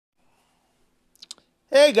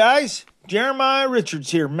Hey guys, Jeremiah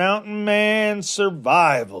Richards here, Mountain Man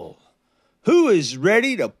Survival. Who is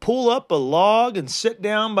ready to pull up a log and sit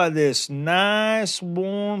down by this nice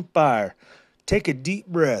warm fire? Take a deep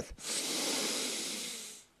breath.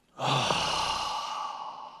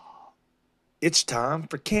 It's time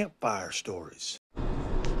for campfire stories.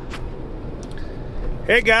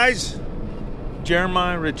 Hey guys,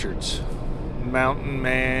 Jeremiah Richards, Mountain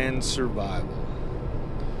Man Survival.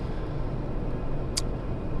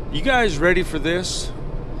 You guys ready for this?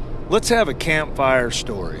 Let's have a campfire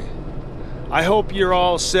story. I hope you're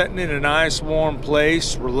all sitting in a nice warm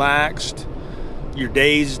place, relaxed. Your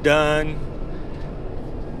day's done.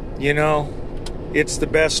 You know, it's the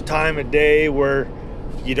best time of day where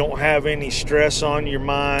you don't have any stress on your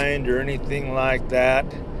mind or anything like that.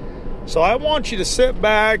 So I want you to sit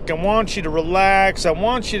back. I want you to relax. I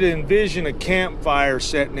want you to envision a campfire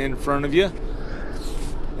sitting in front of you.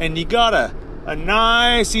 And you got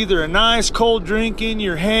either a nice cold drink in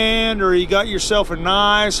your hand, or you got yourself a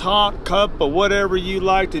nice hot cup of whatever you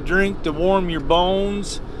like to drink to warm your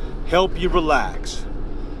bones, help you relax.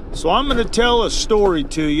 So I'm going to tell a story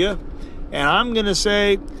to you, and I'm going to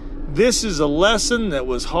say this is a lesson that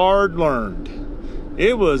was hard learned.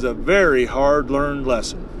 It was a very hard learned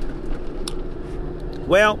lesson.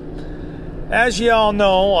 Well, as you all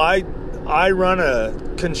know, I run a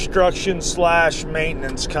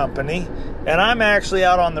construction/maintenance company, and I'm actually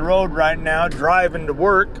out on the road right now driving to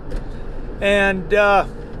work. And I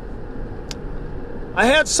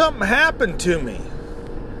had something happen to me.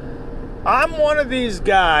 I'm one of these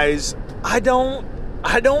guys, I don't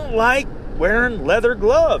like wearing leather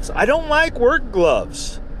gloves. I don't like work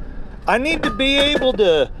gloves. I need to be able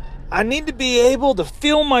to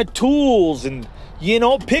feel my tools and,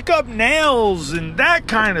 pick up nails and that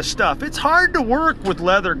kind of stuff. It's hard to work with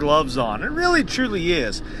leather gloves on. It really, truly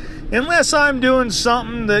is. Unless I'm doing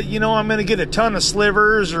something that, I'm going to get a ton of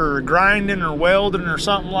slivers or grinding or welding or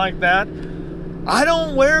something like that, I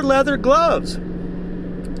don't wear leather gloves.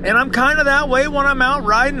 And I'm kind of that way when I'm out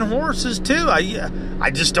riding horses too.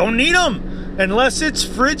 I just don't need them. Unless it's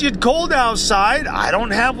frigid cold outside, I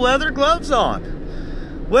don't have leather gloves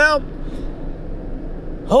on. Well,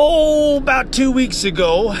 about 2 weeks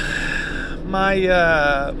ago,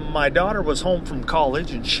 my daughter was home from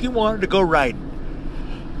college and she wanted to go riding.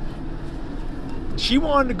 She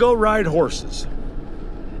wanted to go ride horses.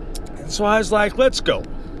 And so I was like, let's go.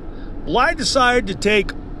 Well, I decided to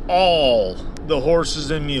take all the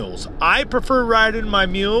horses and mules. I prefer riding my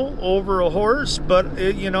mule over a horse, but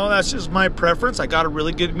that's just my preference. I got a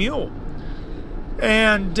really good mule.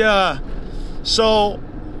 And so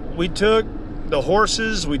we took the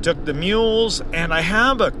horses, we took the mules, and I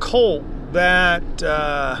have a colt that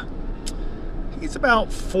he's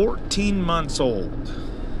about 14 months old.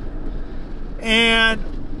 And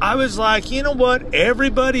I was like, you know what?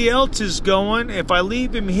 Everybody else is going. If I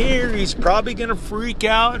leave him here, he's probably going to freak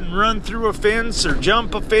out and run through a fence or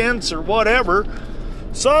jump a fence or whatever.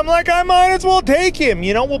 So I'm like, I might as well take him.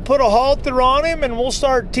 We'll put a halter on him and we'll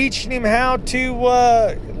start teaching him how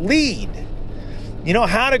to lead.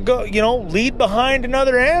 How to go, lead behind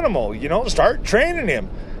another animal. Start training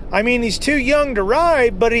him. I mean, he's too young to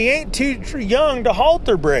ride, but he ain't too young to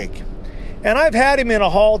halter break. And I've had him in a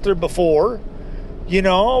halter before.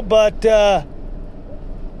 But I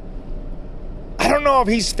don't know if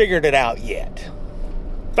he's figured it out yet.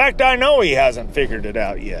 In fact, I know he hasn't figured it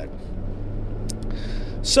out yet.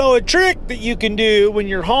 So a trick that you can do when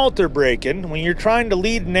you're halter breaking, when you're trying to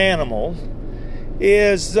lead an animal,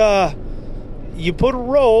 is you put a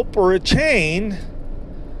rope or a chain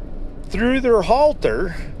through their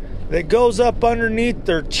halter that goes up underneath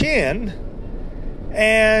their chin,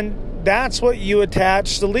 and that's what you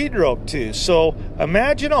attach the lead rope to. So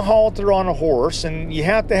imagine a halter on a horse, and you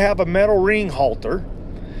have to have a metal ring halter.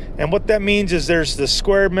 And what that means is there's the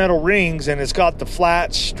square metal rings, and it's got the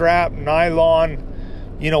flat strap nylon,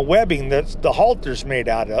 webbing that the halter's made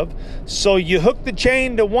out of. So you hook the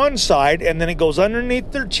chain to one side, and then it goes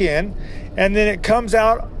underneath their chin, and then it comes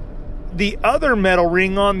out the other metal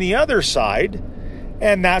ring on the other side.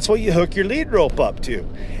 And that's what you hook your lead rope up to.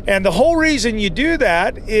 And the whole reason you do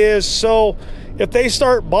that is so if they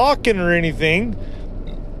start balking or anything,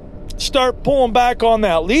 start pulling back on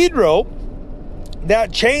that lead rope,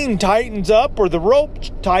 that chain tightens up or the rope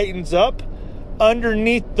tightens up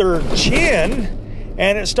underneath their chin,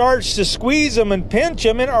 and it starts to squeeze them and pinch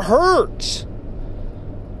them, and it hurts.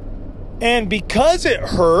 And because it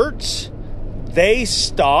hurts, they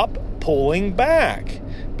stop pulling back.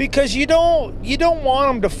 Because you don't want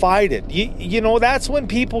them to fight it. That's when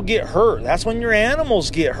people get hurt. That's when your animals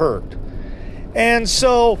get hurt. And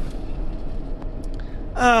so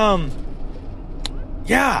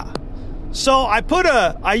Yeah. So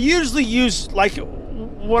I usually use, like,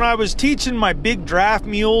 when I was teaching my big draft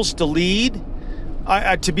mules to lead,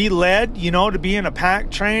 to be led, to be in a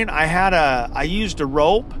pack train, I used a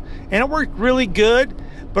rope, and it worked really good.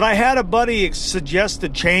 But I had a buddy suggest a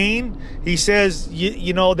chain. He says,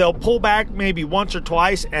 they'll pull back maybe once or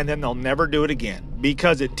twice, and then they'll never do it again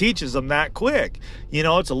because it teaches them that quick.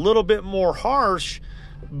 It's a little bit more harsh,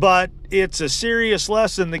 but it's a serious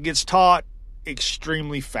lesson that gets taught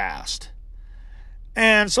extremely fast.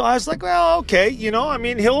 And so I was like, well, okay, he'll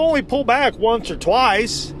only pull back once or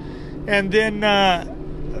twice, and then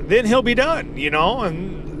he'll be done,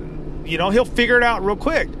 and, he'll figure it out real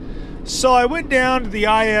quick. So I went down to the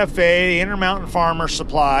IFA, Intermountain Farmer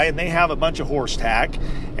Supply, and they have a bunch of horse tack,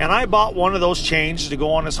 and I bought one of those chains to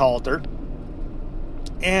go on his halter,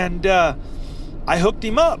 and I hooked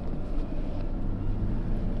him up.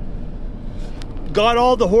 Got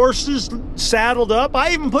all the horses saddled up.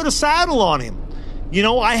 I even put a saddle on him.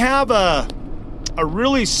 I have a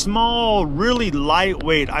really small, really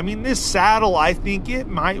lightweight. This saddle, I think it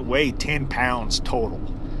might weigh 10 pounds total.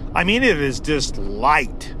 It is just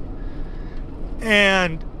light.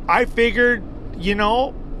 And I figured,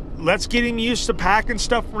 let's get him used to packing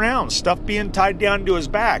stuff around, stuff being tied down to his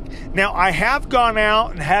back. Now, I have gone out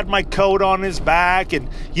and had my coat on his back, and,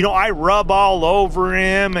 I rub all over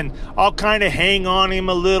him, and I'll kind of hang on him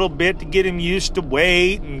a little bit to get him used to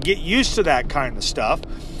weight and get used to that kind of stuff.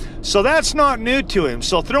 So that's not new to him.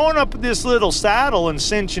 So throwing up this little saddle and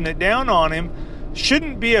cinching it down on him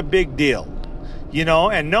shouldn't be a big deal.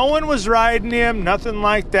 And no one was riding him, nothing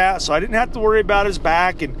like that, so I didn't have to worry about his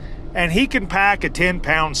back, and he can pack a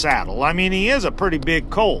 10-pound saddle. He is a pretty big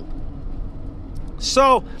colt.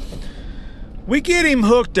 So we get him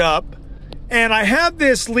hooked up, and I have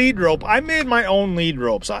this lead rope. I made my own lead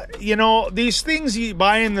ropes. These things you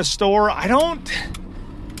buy in the store, I don't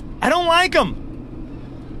like them.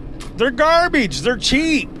 They're garbage. They're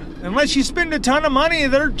cheap. Unless you spend a ton of money,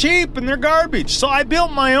 they're cheap and they're garbage. So I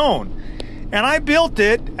built my own. And I built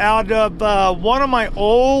it out of one of my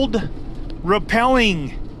old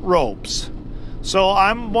rappelling ropes. So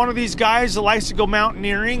I'm one of these guys that likes to go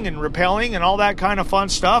mountaineering and rappelling and all that kind of fun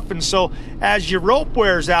stuff. And so as your rope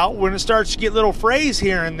wears out, when it starts to get little frays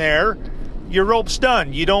here and there, your rope's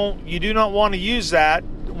done. You do not want to use that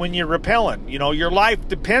when you're rappelling. Your life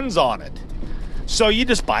depends on it. So you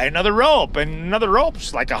just buy another rope, and another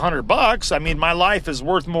rope's like $100. My life is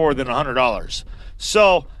worth more than $100.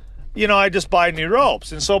 So I just buy new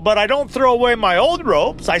ropes. And so, but I don't throw away my old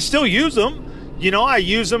ropes. I still use them. I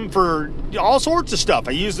use them for all sorts of stuff.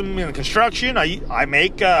 I use them in construction. I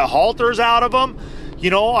make halters out of them.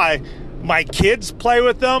 My kids play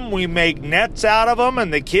with them. We make nets out of them,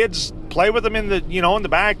 and the kids play with them in the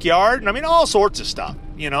backyard. And all sorts of stuff.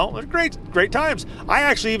 They're great times. I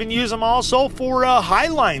actually even use them also for high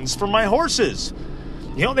lines for my horses.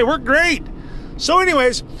 They work great. So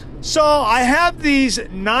anyways, so I have these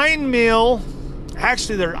 9 mil,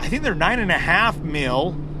 actually I think they're 9.5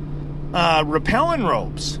 mil rappelling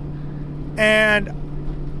ropes. And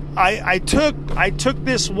I took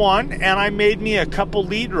this one and I made me a couple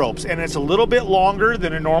lead ropes, and it's a little bit longer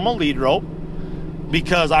than a normal lead rope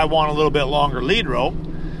because I want a little bit longer lead rope.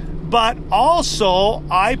 But also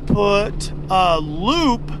I put a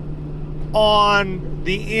loop on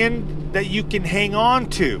the end that you can hang on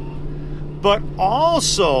to. But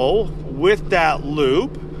also with that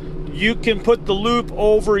loop, you can put the loop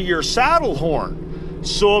over your saddle horn.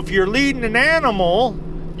 So if you're leading an animal,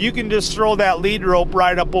 you can just throw that lead rope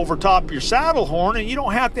right up over top your saddle horn, and you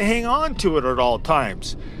don't have to hang on to it at all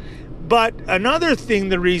times. But another thing,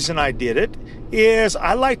 the reason I did it, is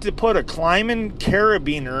I like to put a climbing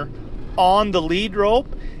carabiner on the lead rope.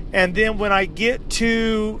 And then when I get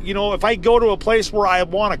to, if I go to a place where I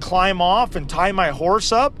want to climb off and tie my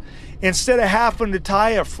horse up, instead of having to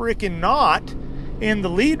tie a freaking knot in the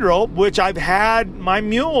lead rope, which I've had my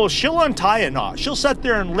mule, she'll untie a knot. She'll sit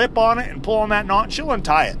there and lip on it and pull on that knot, and she'll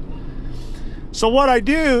untie it. So what I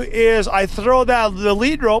do is I throw the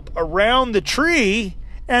lead rope around the tree,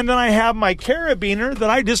 and then I have my carabiner that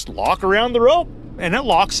I just lock around the rope, and it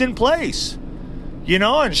locks in place.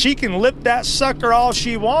 And she can lip that sucker all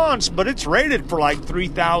she wants, but it's rated for like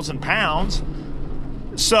 3,000 pounds.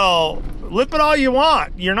 So lip it all you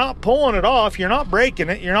want. You're not pulling it off. You're not breaking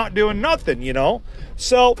it. You're not doing nothing,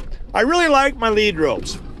 So I really like my lead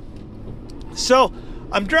ropes. So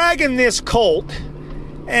I'm dragging this colt,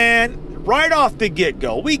 and right off the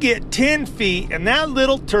get-go, we get 10 feet, and that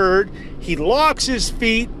little turd, he locks his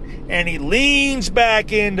feet, and he leans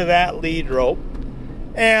back into that lead rope.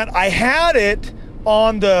 And I had it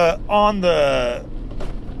on the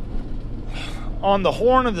on the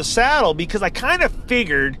horn of the saddle because I kind of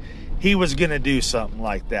figured he was going to do something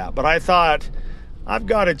like that. But I thought, I've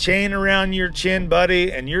got a chain around your chin,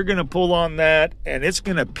 buddy, and you're going to pull on that, and it's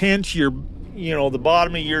going to pinch your, the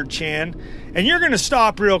bottom of your chin, and you're going to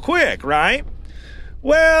stop real quick, right?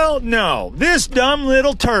 Well, no. This dumb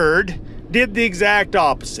little turd did the exact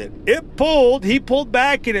opposite. He pulled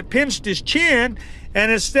back, and it pinched his chin,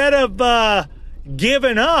 and instead of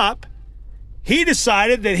giving up, he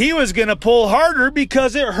decided that he was going to pull harder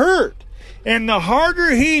because it hurt. And the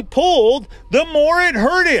harder he pulled, the more it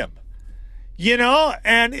hurt him.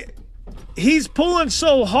 And he's pulling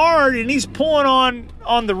so hard, and he's pulling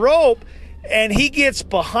on the rope, and he gets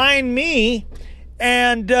behind me,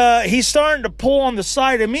 and he's starting to pull on the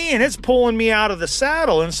side of me, and it's pulling me out of the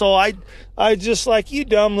saddle. And so I just like, you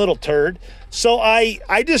dumb little turd. So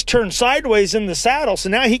I just turned sideways in the saddle, so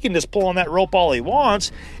now he can just pull on that rope all he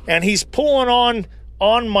wants, and he's pulling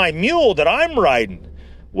on my mule that I'm riding.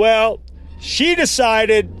 Well, she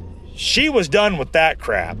decided she was done with that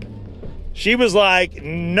crap. She was like,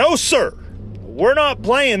 no, sir, we're not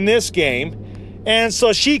playing this game. And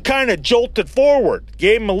so she kind of jolted forward,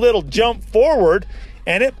 gave him a little jump forward,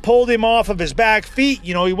 and it pulled him off of his back feet.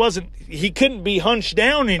 He couldn't be hunched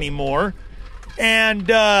down anymore.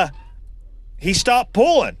 And he stopped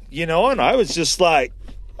pulling, and I was just like,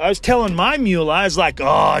 I was telling my mule, I was like,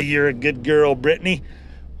 oh, you're a good girl, Brittany.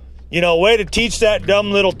 Way to teach that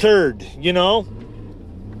dumb little turd,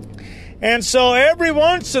 And so every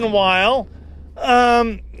once in a while,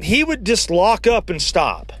 he would just lock up and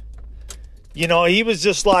stop. He was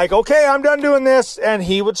just like, okay, I'm done doing this. And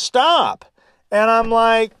he would stop. And I'm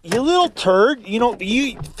like, you little turd,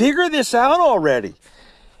 you figure this out already.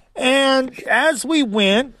 And as we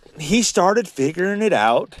went, he started figuring it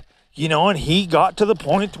out, and he got to the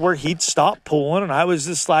point where he'd stop pulling. And I was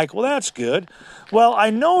just like, well, that's good. Well, I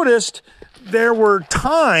noticed there were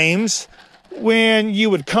times when you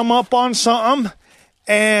would come up on something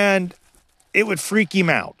and it would freak him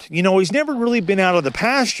out. He's never really been out of the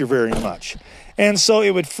pasture very much. And so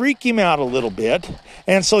it would freak him out a little bit.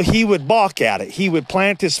 And so he would balk at it. He would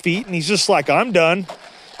plant his feet and he's just like, I'm done,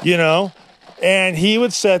 And he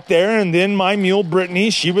would sit there, and then my mule, Brittany,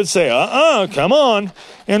 she would say, come on.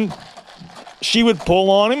 And she would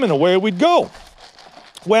pull on him, and away we'd go.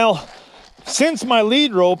 Well, since my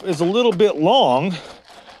lead rope is a little bit long,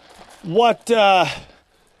 what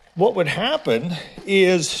would happen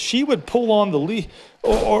is she would pull on the lead,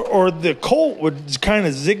 or the colt would kind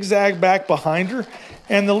of zigzag back behind her,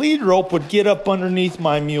 and the lead rope would get up underneath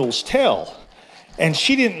my mule's tail. And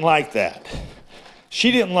she didn't like that.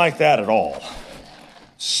 She didn't like that at all.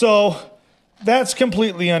 So that's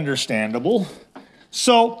completely understandable.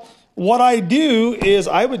 So what I do is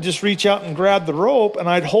I would just reach out and grab the rope, and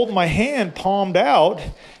I'd hold my hand palmed out,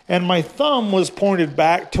 and my thumb was pointed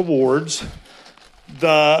back towards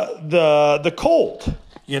the colt,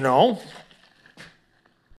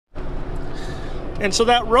 And so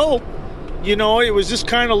that rope, it was just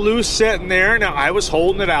kind of loose sitting there. Now I was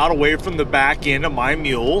holding it out away from the back end of my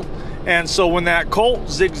mule. And so when that colt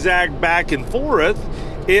zigzagged back and forth,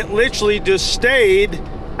 it literally just stayed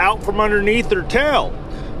out from underneath her tail.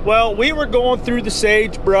 Well, we were going through the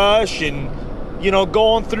sagebrush and,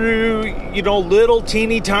 going through, little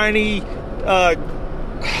teeny tiny,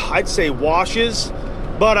 I'd say washes.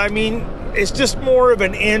 But I mean, it's just more of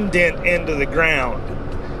an indent into the ground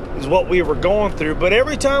is what we were going through. But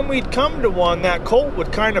every time we'd come to one, that colt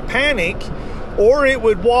would kind of panic, or it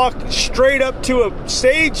would walk straight up to a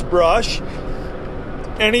sagebrush,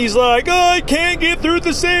 and he's like, oh, I can't get through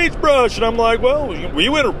the sagebrush. And I'm like, well, we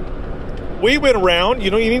went around.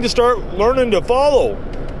 You need to start learning to follow.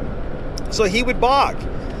 So he would balk.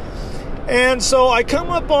 And so I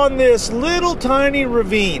come up on this little tiny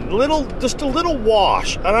ravine, just a little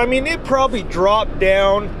wash. And I mean, it probably dropped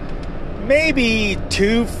down maybe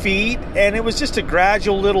 2 feet, and it was just a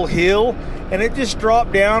gradual little hill, and it just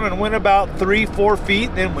dropped down and went about 3-4 feet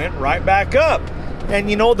and then went right back up. And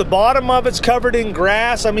the bottom of it's covered in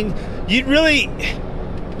grass. I mean, you really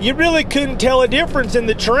couldn't tell a difference in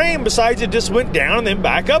the terrain besides it just went down and then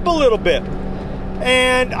back up a little bit.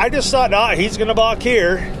 And I just thought, he's gonna balk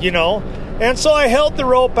here, And so I held the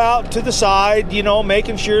rope out to the side,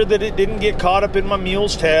 making sure that it didn't get caught up in my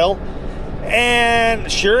mule's tail.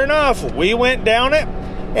 And sure enough, we went down it.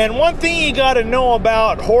 And one thing you got to know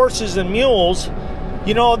about horses and mules,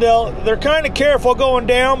 they're kind of careful going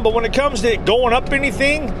down, but when it comes to going up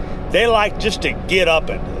anything, they like just to get up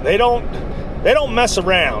it. They don't mess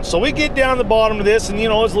around. So we get down the bottom of this, and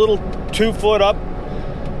it's a little 2-foot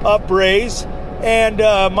up raise. And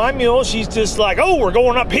my mule, she's just like, oh, we're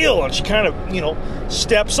going uphill. And she kind of,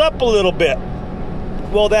 steps up a little bit.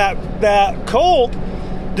 Well, that colt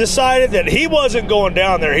decided that he wasn't going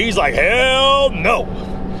down there. He's like, hell no.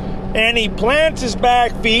 And he plants his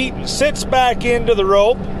back feet and sits back into the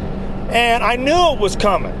rope. And I knew it was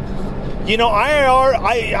coming. You know,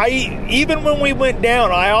 I even when we went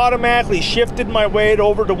down, I automatically shifted my weight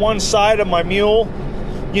over to one side of my mule,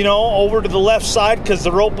 you know, over to the left side because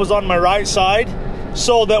the rope was on my right side,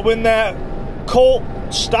 so that when that colt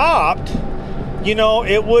stopped, you know,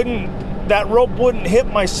 that rope wouldn't hit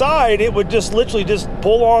my side. It would just literally just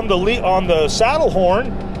pull on the saddle horn,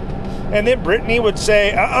 and then Brittany would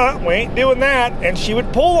say, we ain't doing that, and she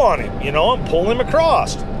would pull on him, you know, and pull him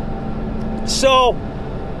across. So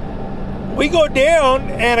we go down,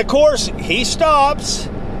 and of course he stops,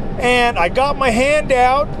 and I got my hand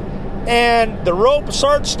out, and the rope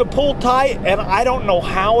starts to pull tight, and I don't know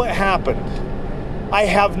how it happened. I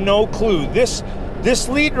have no clue. This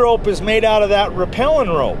lead rope is made out of that rappelling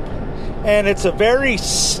rope, and it's a very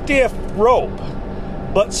stiff rope,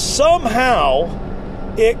 but somehow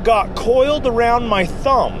it got coiled around my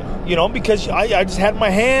thumb, you know, because I just had my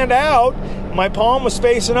hand out, my palm was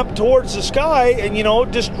facing up towards the sky, and, you know,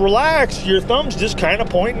 just relax, your thumb's just kind of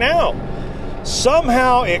pointing out.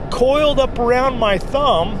 Somehow it coiled up around my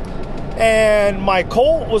thumb, and my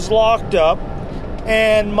colt was locked up,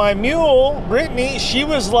 and my mule, Brittany, she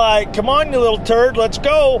was like, come on, you little turd, let's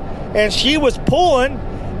go. And she was pulling,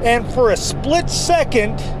 and for a split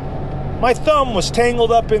second, my thumb was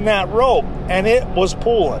tangled up in that rope, and it was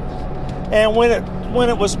pulling. And when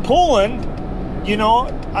it was pulling, you know,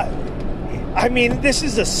 I mean, this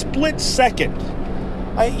is a split second.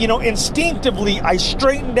 Instinctively, I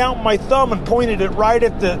straightened out my thumb and pointed it right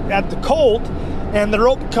at the colt, and the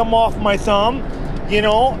rope come off my thumb, you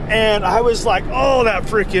know, and I was like, oh, that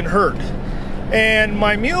freaking hurt. And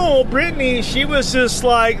my mule, Brittany, she was just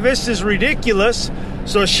like, this is ridiculous.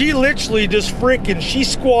 So she literally just she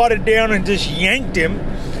squatted down and just yanked him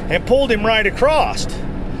and pulled him right across.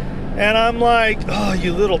 And I'm like, oh,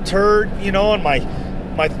 you little turd, you know, and my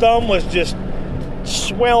thumb was just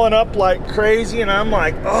swelling up like crazy, and I'm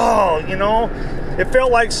like, oh, you know, it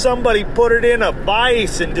felt like somebody put it in a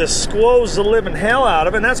vice and just squoze the living hell out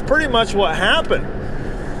of it, and that's pretty much what happened.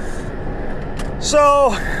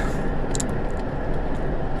 So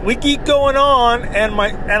we keep going on, and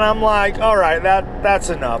I'm like, all right, that's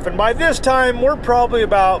enough. And by this time, we're probably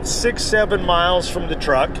about 6-7 miles from the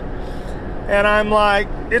truck, and I'm like,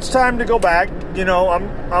 it's time to go back. You know,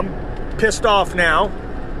 I'm pissed off now.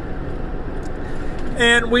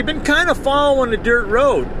 And we've been kind of following the dirt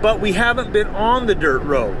road, but we haven't been on the dirt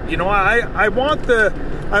road. You know, I wanted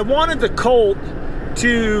the colt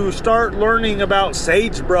to start learning about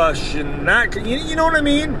sagebrush and that. You know what I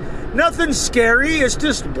mean? Nothing scary. It's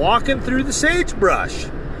just walking through the sagebrush.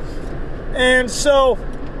 And so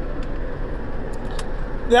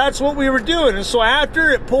that's what we were doing. And so after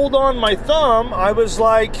it pulled on my thumb, I was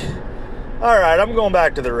like, all right, I'm going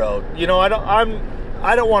back to the road. You know, I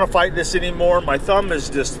don't want to fight this anymore. My thumb is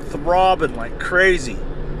just throbbing like crazy.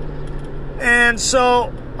 And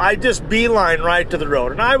so I just beeline right to the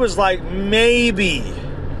road. And I was like maybe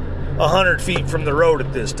 100 feet from the road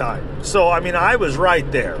at this time. So, I mean, I was right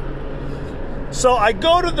there. So I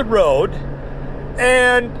go to the road,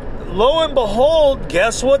 and lo and behold,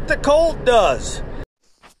 guess what the colt does?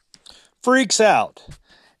 Freaks out.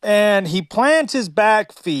 And he plants his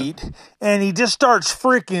back feet, and he just starts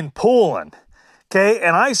freaking pulling. Okay,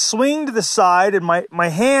 and I swing to the side, and my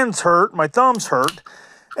hands hurt, my thumbs hurt,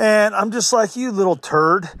 and I'm just like, you little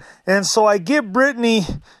turd. And so I give Brittany,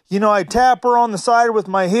 you know, I tap her on the side with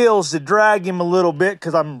my heels to drag him a little bit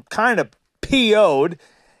because I'm kind of PO'd.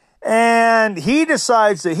 And he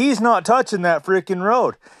decides that he's not touching that freaking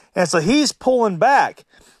road. And so he's pulling back.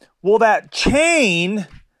 Well, that chain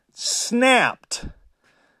snapped.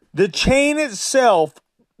 The chain itself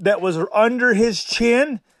that was under his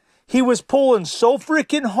chin, he was pulling so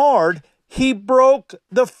freaking hard, he broke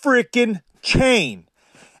the freaking chain.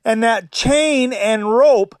 And that chain and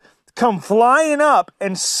rope come flying up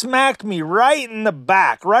and smacked me right in the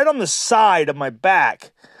back, right on the side of my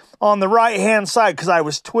back, on the right-hand side, because I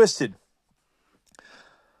was twisted.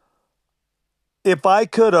 If I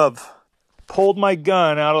could have pulled my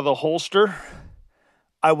gun out of the holster,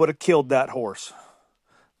 I would have killed that horse.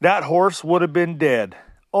 That horse would have been dead.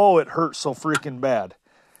 Oh, it hurt so freaking bad.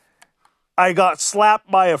 I got slapped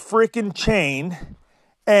by a freaking chain,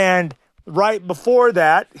 and right before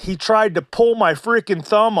that, he tried to pull my freaking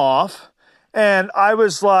thumb off, and I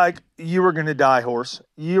was like, you were going to die, horse.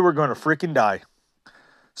 You were going to freaking die.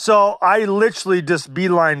 So I literally just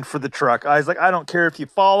beelined for the truck. I was like, I don't care if you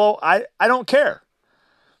follow. I don't care.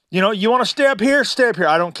 You want to stay up here? Stay up here.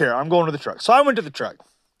 I don't care. I'm going to the truck. So I went to the truck.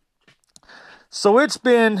 So it's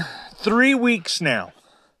been 3 weeks now.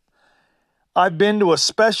 I've been to a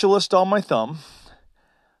specialist on my thumb.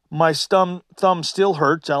 My thumb still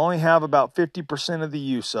hurts. I only have about 50% of the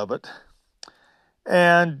use of it.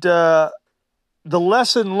 And the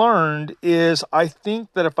lesson learned is I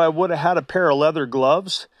think that if I would have had a pair of leather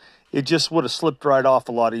gloves, it just would have slipped right off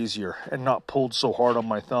a lot easier and not pulled so hard on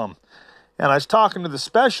my thumb. And I was talking to the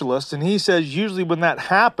specialist, and he says usually when that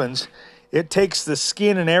happens, it takes the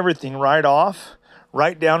skin and everything right off,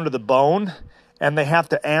 right down to the bone, and they have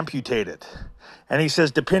to amputate it. And he says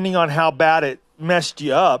depending on how bad it messed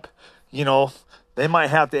you up, they might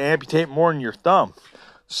have to amputate more than your thumb.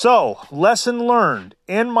 So, lesson learned.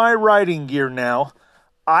 In my riding gear now,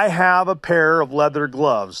 I have a pair of leather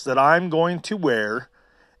gloves that I'm going to wear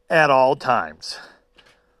at all times.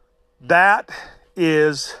 That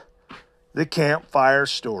is the campfire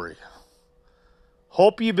story.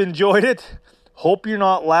 Hope you've enjoyed it. Hope you're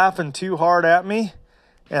not laughing too hard at me.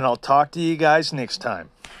 And I'll talk to you guys next time.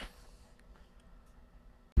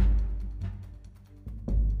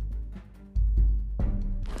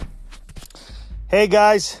 Hey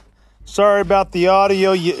guys, sorry about the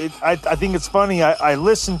audio. I think it's funny. I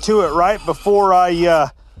listened to it right before I,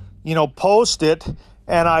 post it.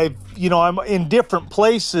 And I'm in different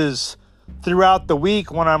places throughout the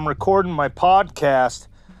week when I'm recording my podcast.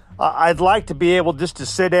 I'd like to be able just to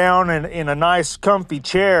sit down in a nice comfy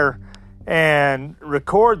chair and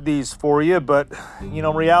record these for you. But,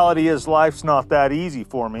 reality is life's not that easy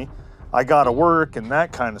for me. I got to work and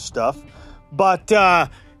that kind of stuff. But,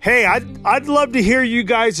 hey, I'd love to hear you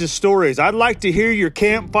guys' stories. I'd like to hear your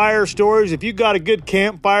campfire stories. If you got a good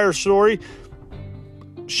campfire story,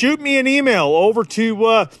 shoot me an email over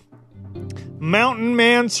to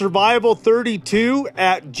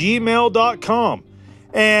mountainmansurvival32@gmail.com.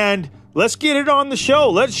 And let's get it on the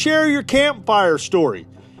show. Let's share your campfire story.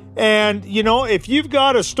 And, if you've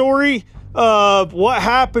got a story of what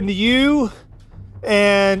happened to you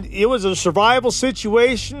and it was a survival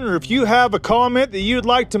situation, or if you have a comment that you'd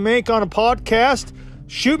like to make on a podcast,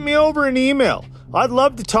 shoot me over an email. I'd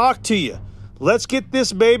love to talk to you. Let's get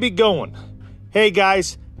this baby going. Hey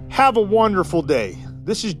guys, have a wonderful day.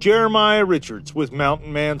 This is Jeremiah Richards with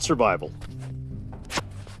Mountain Man Survival.